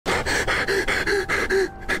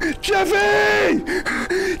Jeffy!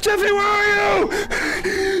 Jeffy, where are you?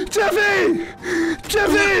 Jeffy!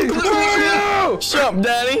 Jeffy, where are you? Shut up,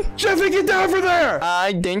 Daddy. Jeffy, get down from there!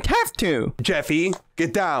 I didn't have to. Jeffy,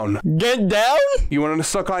 get down. Get down? You want to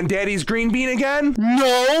suck on Daddy's green bean again?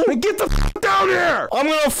 No. Then get the f down here! I'm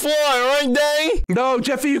gonna fly, right, Daddy? No,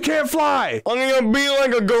 Jeffy, you can't fly. I'm gonna be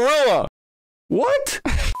like a gorilla. What?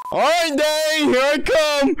 All right, Daddy, here I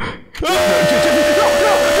come.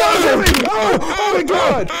 Jeffy! Oh my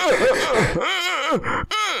God!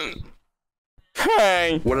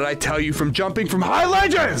 Hey. What did I tell you from jumping from high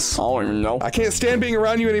ledges? I don't even know. I can't stand being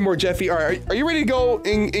around you anymore, Jeffy. All right, are you ready to go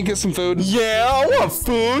and get some food? Yeah, I want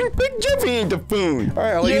food. Big Jeffy ain't the food. All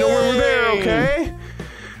right, I'll let you know when we're there, okay?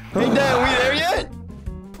 Hey, Dad, are we there yet?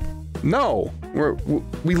 No,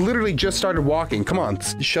 we literally just started walking. Come on,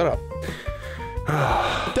 shut up.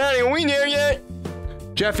 Daddy, are we there yet?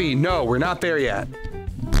 Jeffy, no, we're not there yet.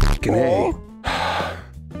 Fucking A.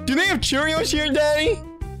 Do they have Cheerios here, Daddy?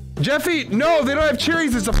 Jeffy, no, they don't have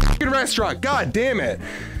cherries. It's a fucking restaurant. God damn it.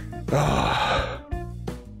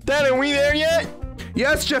 Daddy, are we there yet?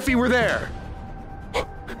 Yes, Jeffy, we're there.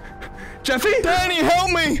 Jeffy? Daddy,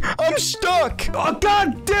 help me! I'm stuck! Oh,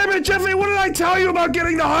 God damn it, Jeffy! What did I tell you about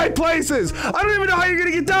getting to high places? I don't even know how you're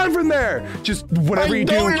gonna get down from there. Just whatever you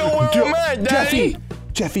do. I don't know where I'm at, Daddy.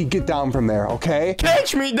 Jeffy, get down from there, okay?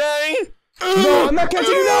 Catch me, Daddy! No, I'm not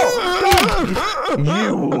catching you, no!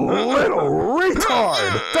 You little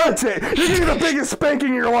retard! That's it! You're getting the biggest spanking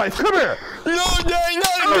in your life! Come here! No, Daddy,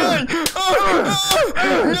 not again! No,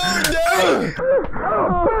 Daddy!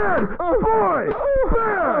 Bad boy!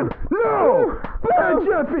 Bad! No! Bad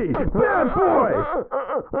Jeffy! Bad boy!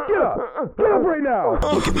 Get up! Get up right now!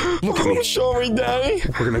 Look at me! Look at me! I'm sorry, Daddy.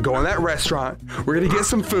 We're gonna go in that restaurant, we're gonna get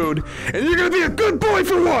some food, and you're gonna be a good boy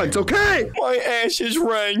for once, okay? My ass is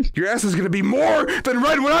red. Your ass is gonna be more than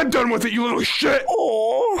red when I'm done with it, you little shit!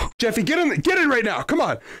 Oh. Jeffy, get in right now! Come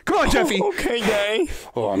on! Come on, Jeffy! Okay, Daddy.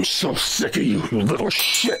 Oh, I'm so sick of you little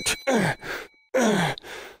shit!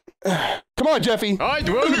 Come on, Jeffy! Alright,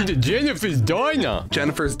 welcome to Jennifer's Diner.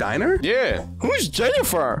 Jennifer's Diner? Yeah. Who's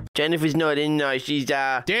Jennifer? Jennifer's not in though, she's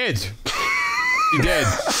Dead. She's dead.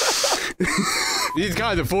 You just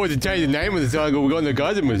can't afford to change the name of the song we're going to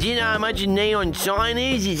customers. Do you know how much a neon sign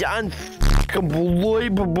is? It's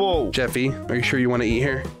unbelievable. Jeffy, are you sure you want to eat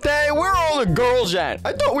here? Daddy, where are all the girls at?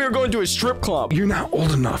 I thought we were going to a strip club. You're not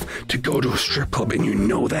old enough to go to a strip club, and you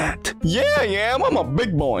know that. Yeah, I am. I'm a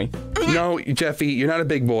big boy. No, Jeffy, you're not a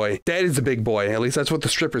big boy. Dad is a big boy. At least that's what the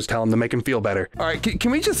strippers tell him to make him feel better. All right,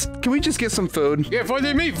 can we just get some food? Yeah,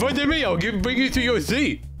 follow me. I'll bring you to your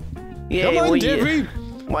seat. Yeah, Come on, Jeffy.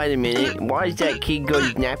 Wait a minute. Why is that kid got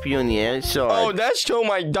his nappy on the outside? Oh, that's so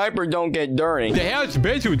my diaper don't get dirty. The house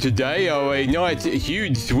special today are a nice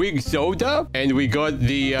huge swig soda, and we got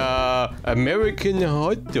the American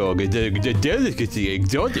hot dog, the delicacy,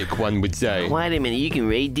 exotic one would say. Wait a minute, you can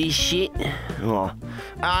read this shit? Oh.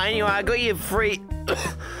 Anyway, I got you free...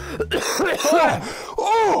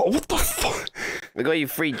 Oh, what the fuck? I got you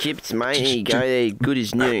free chips, mate. Here you go. They're good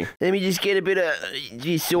as new. Let me just get a bit of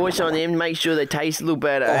your sauce on them. Make sure they taste a little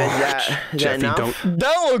better. Jeffy, don't.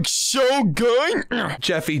 That looks so good.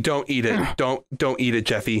 Jeffy, don't eat it. Don't eat it,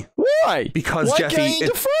 Jeffy. Why? Because Why Jeffy, can't I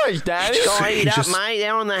eat the fries, Daddy? Don't eat up, mate.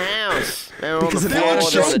 They're on the house. They're on because the it floor.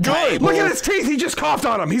 looks They're on so the good. table. Look at his teeth. He just coughed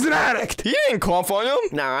on him. He's an addict. He didn't cough on him.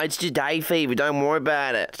 No, it's just hay fever. Don't worry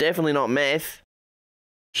about it. It's definitely not meth.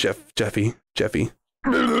 Jeffy.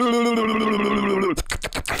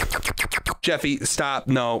 Jeffy, stop.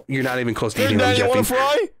 No, you're not even close to eating them, Daddy, Jeffy. want a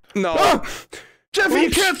fry? No. Ah! Jeffy, you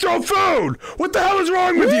can't throw food! What the hell is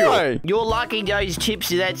wrong with you? You're lucky those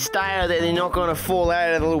chips are that stale that they're not going to fall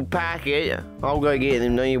out of the little packet. I'll go get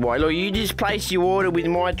them, don't you worry. Look, you just place your order with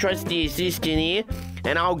my trusty assistant here,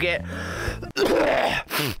 and I'll get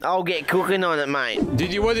cooking on it, mate.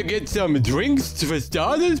 Did you want to get some drinks for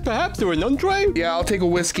starters, perhaps, or an entree? Yeah, I'll take a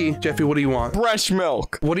whiskey. Jeffy, what do you want? Breast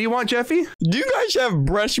milk. What do you want, Jeffy? Do you guys have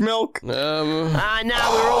breast milk? No,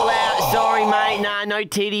 we're all out. Sorry, mate. Nah, no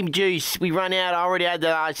titty juice. We run out. I already had the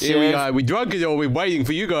last Here we are. We drunk it, or we're waiting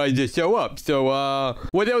for you guys to show up. So,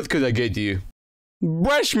 what else could I get you?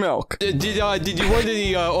 Breast milk. Did you want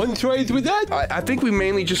any entrees with that? I think we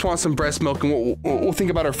mainly just want some breast milk, and we'll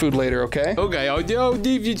think about our food later, okay? Okay, I'll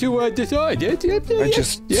leave you to decide.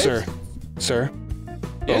 Yes. Sir. Yes.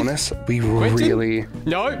 bonus? We really...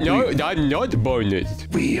 No, I'm not bonus.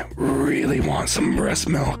 We really want some breast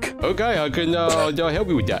milk. Okay, I can I'll help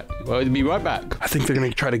you with that. I'll be right back. I think they're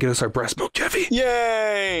gonna try to get us our breast milk, Jeffy.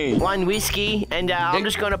 Yay! One whiskey, and I'm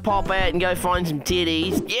just gonna pop out and go find some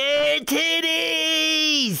titties. Yeah,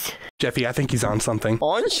 titties! Jeffy, I think he's on something.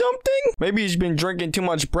 On something? Maybe he's been drinking too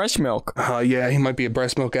much breast milk. Yeah, he might be a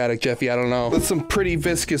breast milk addict, Jeffy. I don't know. That's some pretty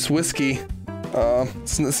viscous whiskey.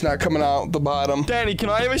 It's not coming out the bottom. Daddy, can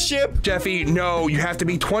I have a sip? Jeffy, no, you have to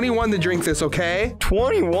be 21 to drink this, okay?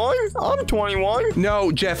 21? I'm 21.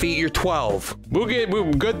 No, Jeffy, you're 12.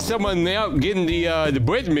 We've got someone out getting the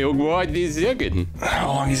breast milk right this second. How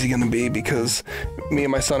long is he gonna be? Because me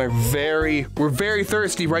and my son are we're very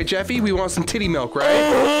thirsty, right, Jeffy? We want some titty milk,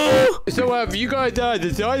 right? So have you guys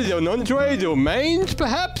decided on entrees or mains,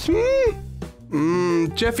 perhaps?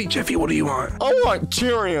 Jeffy, what do you want? I want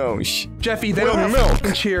Cheerios. Jeffy, they don't have milk.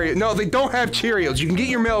 Cheerios. No, they don't have Cheerios. You can get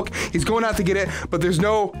your milk. He's going out to get it, but there's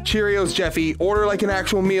no Cheerios, Jeffy. Order like an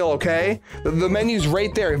actual meal, okay? The menu's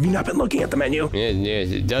right there. Have you not been looking at the menu?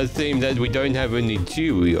 Yes, it does seem that we don't have any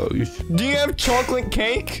Cheerios. Do you have chocolate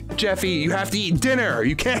cake? Jeffy, you have to eat dinner.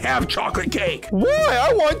 You can't have chocolate cake. Why?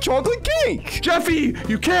 I want chocolate cake. Jeffy,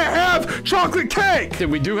 you can't have chocolate cake. So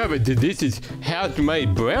we do have a delicious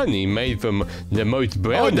house-made brownie made from the most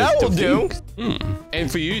brownest Oh, that will of do. things.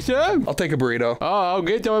 And for you, sir? I'll take a burrito. Oh, I'll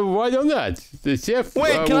get right on that. The chef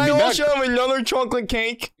Wait, can will I be also back. have another chocolate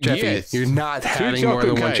cake? Jeffy, Yes. you're not having chocolate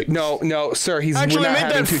more than one. cakes. No, sir. We're Actually, not make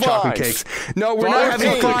having that 2 chocolate 5. cakes. No, we're Five not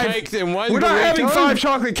having chocolate 5. cakes and one We're not having burrito? 5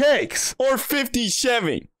 chocolate cakes. Or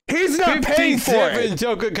 57. He's not paying for 57 it.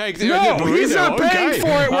 chocolate cakes. No, and a burrito. he's not paying Okay. for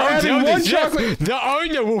it. We're I'll having tell the one chef, chocolate- The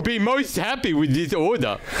owner will be most happy with this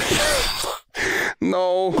order.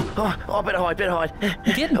 No. Oh, better hide.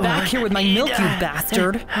 Get back here with my milk, you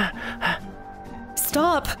bastard!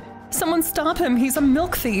 Stop! Someone stop him, he's a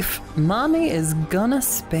milk thief! Mommy is gonna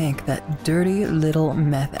spank that dirty little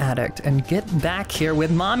meth addict and get back here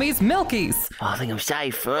with Mommy's milkies! Oh, I think I'm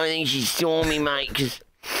safe. I think she saw me, mate, because...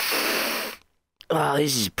 Oh,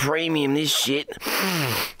 this is premium, this shit.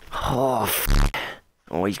 Oh,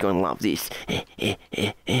 Oh, he's gonna love this.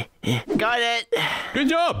 Got it! Good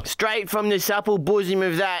job. Straight from the supple bosom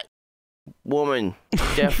of that woman.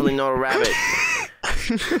 Definitely not a rabbit.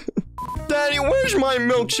 Daddy, where's my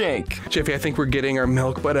milkshake? Jeffy, I think we're getting our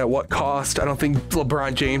milk, but at what cost? I don't think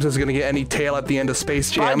LeBron James is going to get any tail at the end of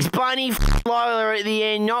Space Jam. Bugs Bunny Lola at the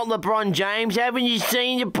end, not LeBron James. Haven't you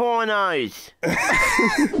seen the pornos?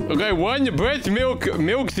 Okay, one breast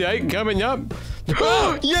milkshake coming up. Yay!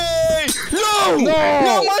 No! No!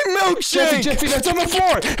 Not my milkshake! Jeffy, that's on the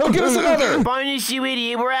floor! He'll get us another! Bonus, you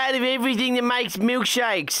idiot. We're out of everything that makes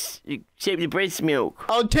milkshakes. Except the breast milk.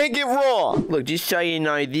 I'll take it raw. Look, just so you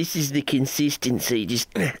know, this is the consistency. Just...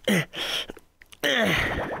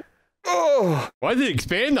 Oh! Why did it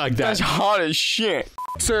expand like that? That's hot as shit.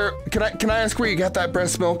 Sir, can I ask where you got that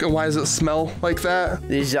breast milk and why does it smell like that?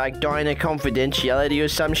 There's like diner confidentiality or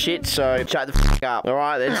some shit, so shut the f up.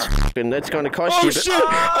 Alright, that's gonna cost Oh you. shit!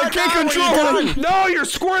 I can't control it! No, you're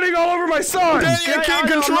squirting all over my son! Daddy, I can't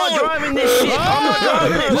control I'm not it! driving this shit. I'm not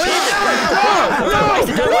driving it.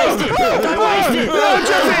 Don't waste it. Don't waste it.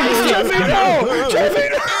 Jeffy, no! Jeffy,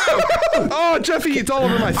 no! Oh, Jeffy, it's all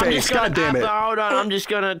over my I'm face. just gonna God damn it. Hold on, I'm just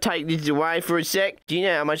gonna take this away for a sec. Do you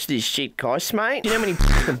know how much this shit costs, mate? Do you know how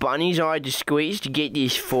many bunnies I had to squeeze to get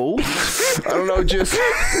this full? I don't know, just...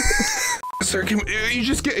 Sir,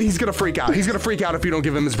 he's gonna freak out. He's gonna freak out if you don't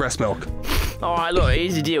give him his breast milk. Alright, look,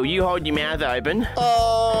 here's the deal. You hold your mouth open.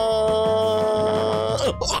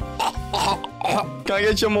 Can I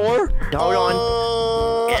get some more? Hold on.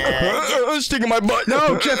 Stick in my butt.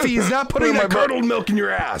 No, Jeffy, he's not putting my that curdled milk in your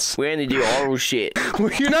ass. We're gonna do oral shit.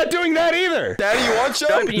 You're not doing that either. Daddy, you want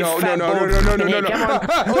some? Open your fat balls. Yeah, come on.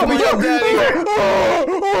 Oh my god, Daddy.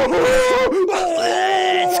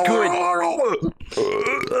 That's good.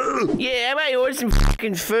 Yeah, how about you order some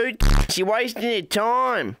fucking food? You're wasting your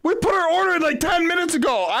time. We put our order in like 10 minutes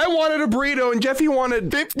ago. I wanted a burrito and Jeffy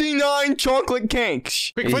wanted... 59 chocolate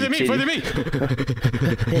cakes. Quick, for the meat.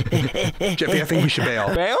 Jeffy, I think we should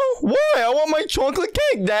bail. Bail? Why? I want my chocolate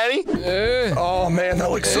cake, Daddy. Oh man,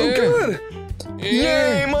 that looks so good.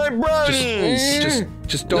 Yay, my brownies.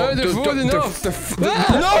 Just don't. No,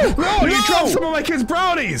 No, you dropped some of my kids'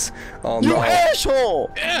 brownies. Oh You no.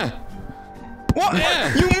 asshole. Yeah. What?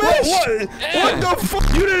 Yeah. You missed. What the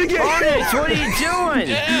fuck? You didn't get hit. Honest, what are you doing?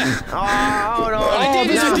 Yeah. Oh, hold on. I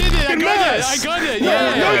did it. I this did is it. I a got mess. it. I got it. No,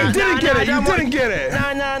 Yeah. you didn't get it. You don't didn't get it.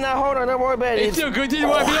 No, hold on. Don't worry about it. It's so good. Did you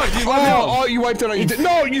wipe it off? Did you wipe it off? Oh, you wiped it on your dick.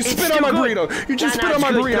 No, you spit on still my good. burrito. You just No, spit on my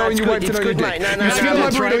it's good. burrito No, and you it's wiped good. it on your It's good, dick. mate. No, You spit on my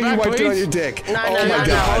no, burrito and you no, wiped it on please. your dick. No, Oh no, my no,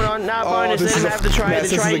 god. hold on. No, bonus. this Let is him have the tray. mess. The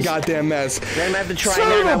This is a trays. goddamn mess. Let him have the tray. Son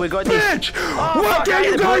No, of a we got this. bitch! Oh, What fuck, can I you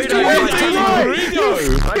ate the guys do burrito. anything right? Burrito.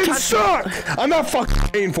 You I fucking touched suck! I'm not fucking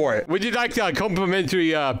paying for it. Would you like a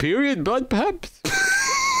complimentary period blood, perhaps?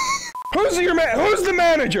 Who's the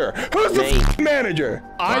manager? Who's the Me. manager?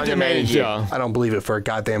 I'm the manager. I don't believe it for a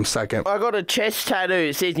goddamn second. I got a chest tattoo.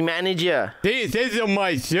 It says manager. It says on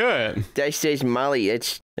my shirt. That says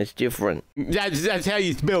Mully. That's different. That's how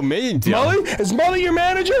you spell manager. Molly? Is Molly your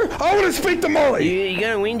manager? I want to speak to Molly. You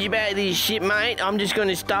gonna whinge about this shit, mate? I'm just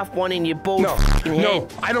gonna stuff one in your bald No, f***ing head. no,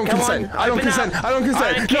 I don't Come consent. on, I don't open consent. up. I don't consent.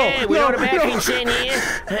 I don't No, care. We're no, not about no. consent here.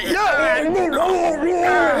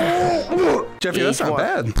 Jeffy, that's not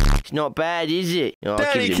bad. It's not bad, is it? Oh,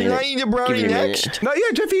 Daddy, give it a can I minute. eat a brownie Give it a minute. next? No,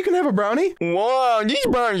 yeah, Jeffy, you can have a brownie. Wow, these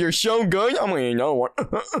brownies are so good. I'm gonna eat another one.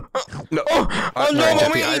 No. Oh no, right, I'm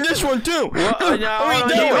Jeffy, gonna eat this one too. No, I'm eating that one.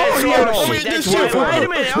 no, I'm eating that's this one. too. Wait a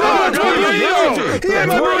minute. No, Oh, that's my burrito. He had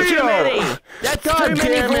my That's way too burrito. many. That's God too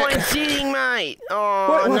many damn for it. one sitting, mate. Oh,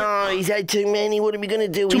 What? no. He's had too many. What are we going to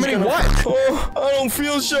do? Too many what? Oh, I don't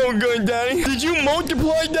feel so good, Daddy. Did you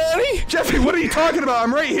multiply, Daddy? Jeffy, what are you talking about?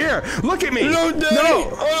 I'm right here. Look at me. No, Daddy.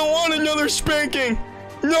 No. I don't want another spanking.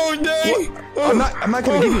 No, Daddy. I'm not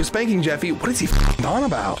gonna give you a spanking, Jeffy. What is he f***ing on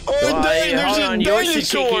about? Oh, Oh, Daddy, yeah, there's hold a on. Yours should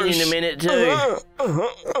kick in dinosaurs. a minute, too.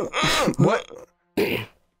 What?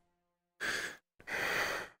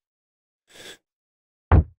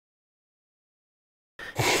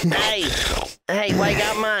 Hey, wake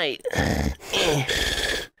up, mate.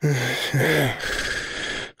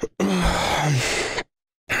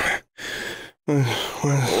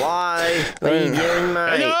 Why? What are you doing,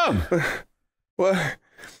 mate? Hello. What?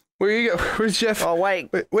 Where you go? Where's Jeff? Oh,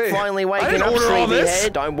 wait. Wait. Finally I waking didn't up, order all this.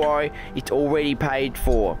 sleepyhead. Don't worry. It's already paid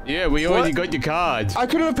for. Yeah, we already got your cards. I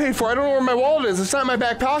couldn't have paid for it. I don't know where my wallet is. It's not in my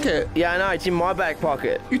back pocket. Yeah, I know. It's in my back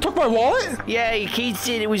pocket. You took my wallet? Yeah, your kid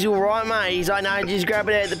said it was all right, mate. He's like, no, just grab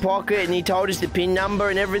it out of the pocket, and he told us the PIN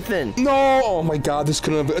number and everything. No. Oh my God, this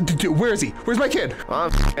couldn't have. Dude, where is he? Where's my kid? I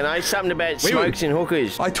know something about smokes and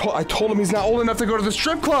hookers. I told him he's not old enough to go to the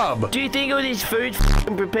strip club. Do you think all this food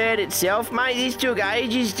f***ing prepared itself, mate? This took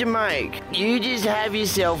ages to make. You just have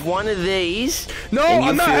yourself one of these. No, and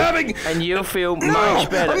I'm not having. And you'll feel No, much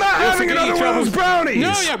better. I'm not having forget another your one of those brownies.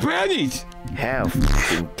 No, yeah, brownies. How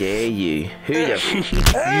f***ing dare you? Who the f*** you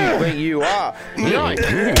think you are? No. What are you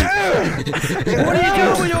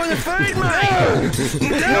doing with all the food,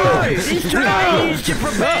 mate? No, this took ages to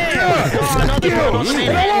prepare. Oh, not the not the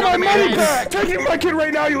And I want my money man. back. Take my kid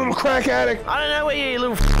right now, you little crack addict. I don't know where your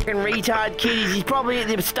little fucking retard kid is. He's probably at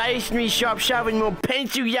the stationery shop shoving more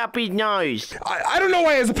pencils up his nose. I don't know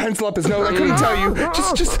why he has a pencil up his nose. I couldn't tell you.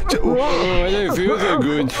 Just Oh, I don't feel so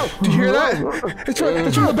good. do you hear that? It's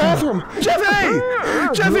from the bathroom. Jeffy!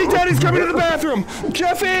 Jeffy, Daddy's coming to the bathroom.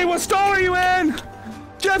 Jeffy, what stall are you in?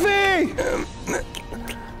 Jeffy!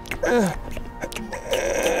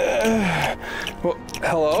 Well,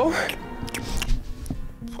 hello?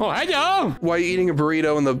 Oh, hello. Why are you eating a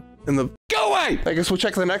burrito in the? Go away. I guess we'll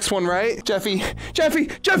check the next one, right? Jeffy!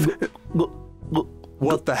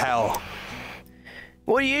 What the hell?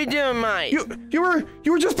 What are you doing, mate? You were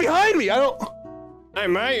just behind me. I don't. Hey,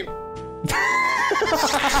 mate.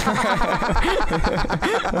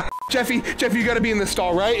 Jeffy, you gotta be in the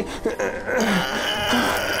stall, right? What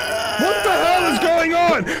the hell is going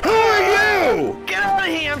on? Who are you? Get out of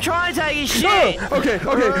here! I'm trying to take your shit! Oh, okay,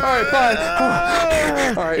 all right,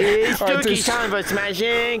 bye. All right, It's Dookie's there's- time for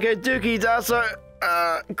smashing, because Dookie's also,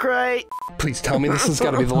 great. Please tell me this has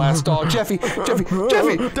got to be the last stall. Jeffy!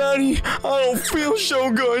 Daddy, I don't feel so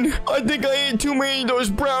good. I think I ate too many of those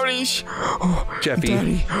brownies. Jeffy.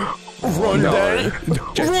 Daddy, run, Daddy.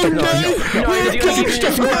 Run, Daddy. No, you're gonna give me this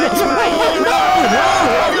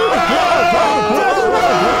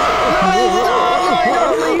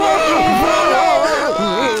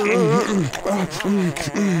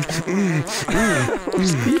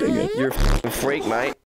You're a freak, mate.